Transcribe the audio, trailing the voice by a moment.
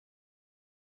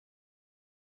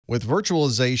With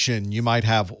virtualization, you might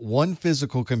have one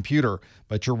physical computer,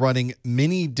 but you're running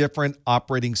many different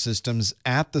operating systems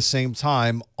at the same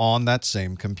time on that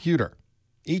same computer.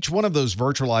 Each one of those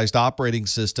virtualized operating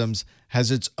systems has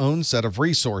its own set of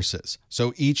resources.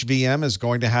 So each VM is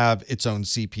going to have its own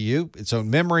CPU, its own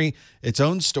memory, its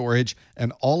own storage,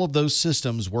 and all of those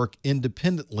systems work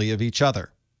independently of each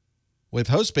other. With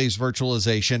host-based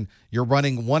virtualization, you're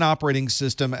running one operating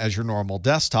system as your normal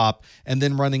desktop and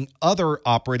then running other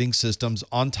operating systems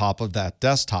on top of that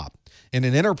desktop. In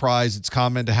an enterprise, it's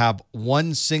common to have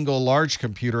one single large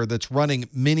computer that's running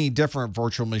many different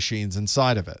virtual machines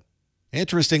inside of it.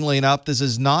 Interestingly enough, this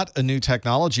is not a new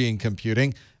technology in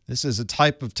computing. This is a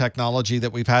type of technology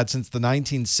that we've had since the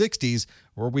 1960s,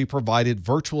 where we provided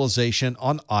virtualization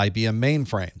on IBM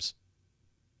mainframes.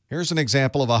 Here's an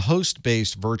example of a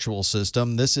host-based virtual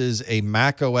system. This is a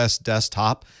Mac OS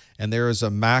desktop, and there is a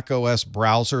Mac OS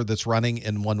browser that's running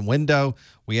in one window.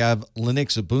 We have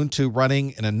Linux Ubuntu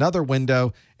running in another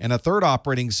window, and a third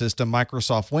operating system,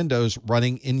 Microsoft Windows,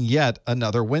 running in yet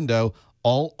another window,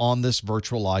 all on this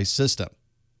virtualized system.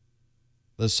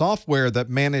 The software that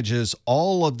manages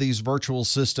all of these virtual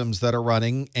systems that are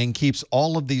running and keeps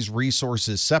all of these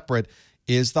resources separate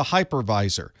is the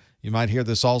hypervisor. You might hear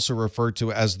this also referred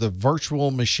to as the virtual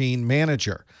machine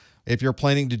manager. If you're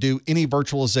planning to do any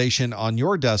virtualization on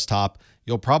your desktop,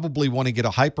 you'll probably want to get a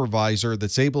hypervisor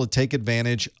that's able to take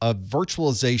advantage of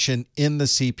virtualization in the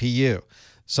CPU.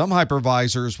 Some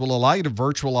hypervisors will allow you to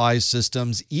virtualize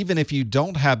systems even if you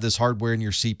don't have this hardware in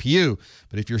your CPU,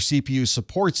 but if your CPU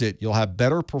supports it, you'll have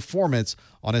better performance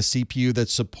on a CPU that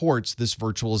supports this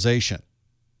virtualization.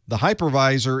 The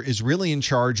hypervisor is really in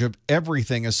charge of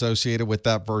everything associated with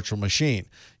that virtual machine.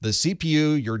 The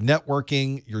CPU, your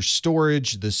networking, your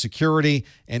storage, the security,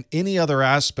 and any other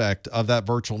aspect of that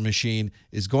virtual machine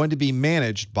is going to be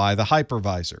managed by the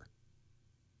hypervisor.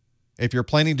 If you're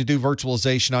planning to do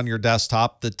virtualization on your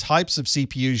desktop, the types of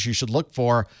CPUs you should look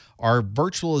for are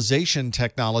virtualization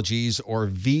technologies or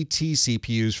VT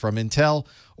CPUs from Intel,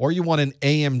 or you want an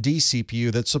AMD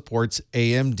CPU that supports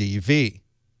AMD-V.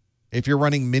 If you're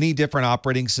running many different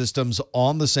operating systems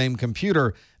on the same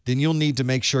computer, then you'll need to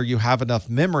make sure you have enough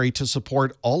memory to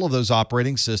support all of those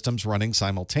operating systems running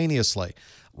simultaneously.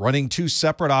 Running two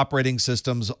separate operating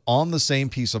systems on the same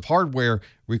piece of hardware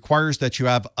requires that you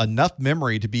have enough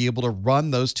memory to be able to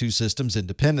run those two systems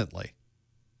independently.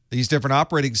 These different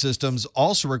operating systems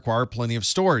also require plenty of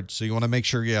storage, so you want to make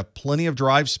sure you have plenty of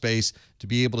drive space to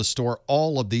be able to store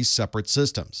all of these separate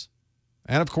systems.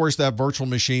 And of course, that virtual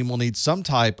machine will need some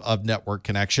type of network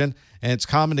connection, and it's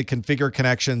common to configure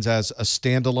connections as a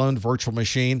standalone virtual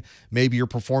machine. Maybe you're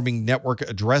performing network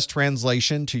address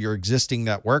translation to your existing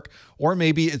network, or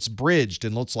maybe it's bridged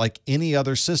and looks like any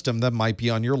other system that might be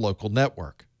on your local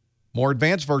network. More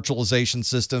advanced virtualization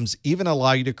systems even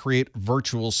allow you to create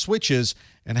virtual switches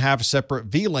and have separate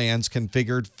VLANs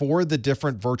configured for the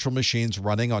different virtual machines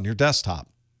running on your desktop.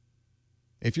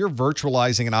 If you're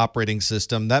virtualizing an operating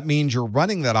system, that means you're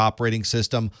running that operating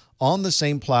system on the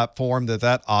same platform that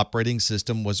that operating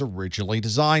system was originally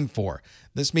designed for.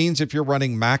 This means if you're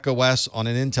running Mac OS on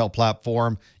an Intel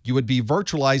platform, you would be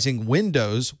virtualizing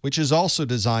Windows, which is also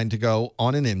designed to go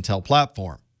on an Intel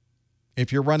platform.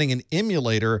 If you're running an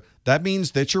emulator, that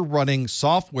means that you're running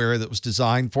software that was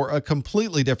designed for a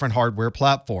completely different hardware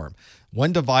platform.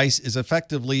 One device is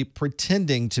effectively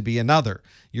pretending to be another.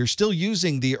 You're still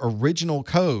using the original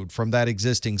code from that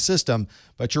existing system,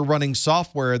 but you're running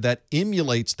software that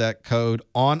emulates that code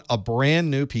on a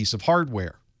brand new piece of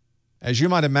hardware. As you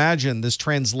might imagine, this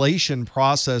translation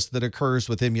process that occurs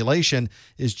with emulation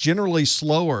is generally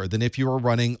slower than if you were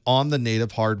running on the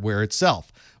native hardware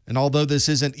itself. And although this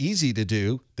isn't easy to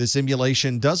do, this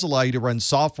emulation does allow you to run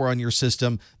software on your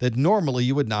system that normally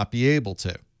you would not be able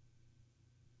to.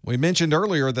 We mentioned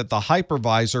earlier that the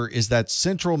hypervisor is that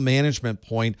central management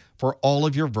point for all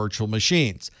of your virtual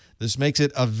machines. This makes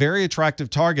it a very attractive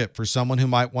target for someone who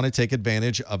might want to take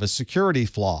advantage of a security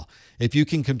flaw. If you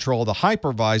can control the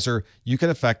hypervisor, you can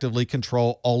effectively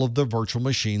control all of the virtual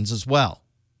machines as well.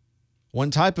 One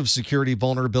type of security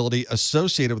vulnerability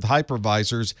associated with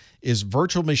hypervisors is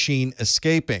virtual machine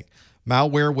escaping.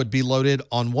 Malware would be loaded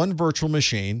on one virtual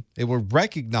machine. It would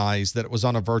recognize that it was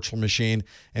on a virtual machine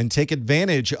and take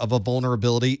advantage of a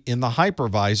vulnerability in the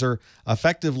hypervisor,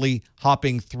 effectively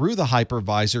hopping through the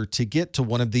hypervisor to get to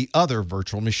one of the other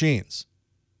virtual machines.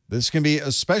 This can be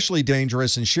especially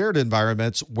dangerous in shared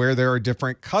environments where there are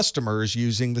different customers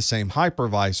using the same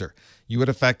hypervisor. You would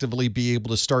effectively be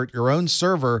able to start your own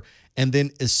server and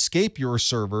then escape your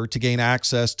server to gain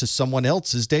access to someone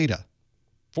else's data.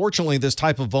 Fortunately, this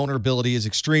type of vulnerability is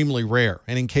extremely rare,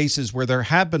 and in cases where there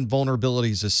have been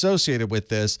vulnerabilities associated with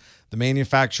this, the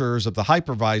manufacturers of the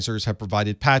hypervisors have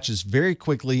provided patches very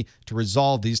quickly to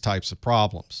resolve these types of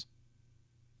problems.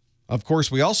 Of course,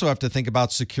 we also have to think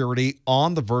about security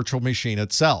on the virtual machine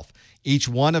itself. Each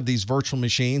one of these virtual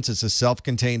machines is a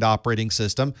self-contained operating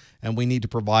system, and we need to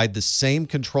provide the same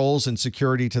controls and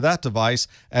security to that device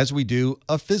as we do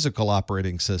a physical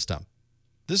operating system.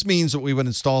 This means that we would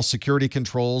install security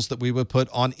controls that we would put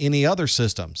on any other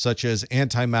system, such as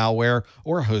anti-malware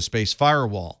or host-based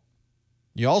firewall.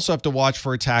 You also have to watch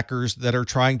for attackers that are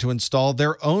trying to install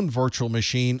their own virtual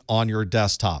machine on your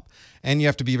desktop. And you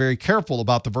have to be very careful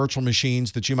about the virtual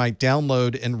machines that you might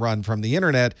download and run from the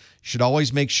internet. You should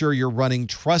always make sure you're running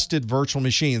trusted virtual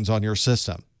machines on your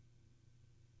system.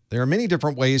 There are many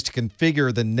different ways to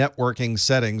configure the networking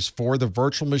settings for the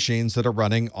virtual machines that are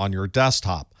running on your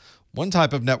desktop. One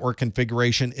type of network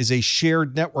configuration is a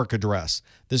shared network address.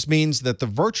 This means that the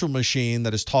virtual machine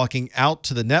that is talking out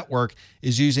to the network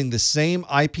is using the same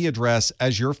IP address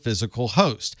as your physical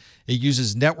host. It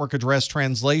uses network address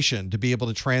translation to be able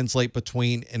to translate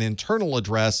between an internal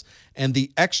address and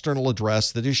the external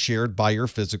address that is shared by your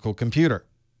physical computer.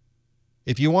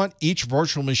 If you want each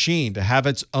virtual machine to have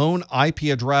its own IP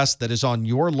address that is on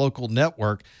your local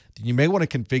network, then you may want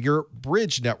to configure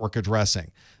bridge network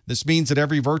addressing. This means that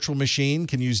every virtual machine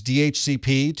can use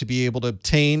DHCP to be able to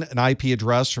obtain an IP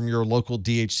address from your local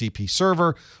DHCP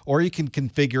server, or you can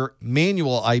configure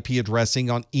manual IP addressing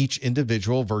on each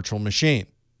individual virtual machine.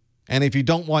 And if you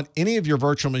don't want any of your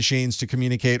virtual machines to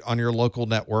communicate on your local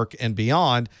network and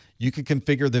beyond, you can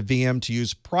configure the VM to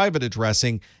use private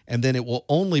addressing, and then it will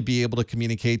only be able to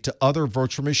communicate to other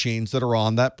virtual machines that are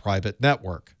on that private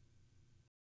network.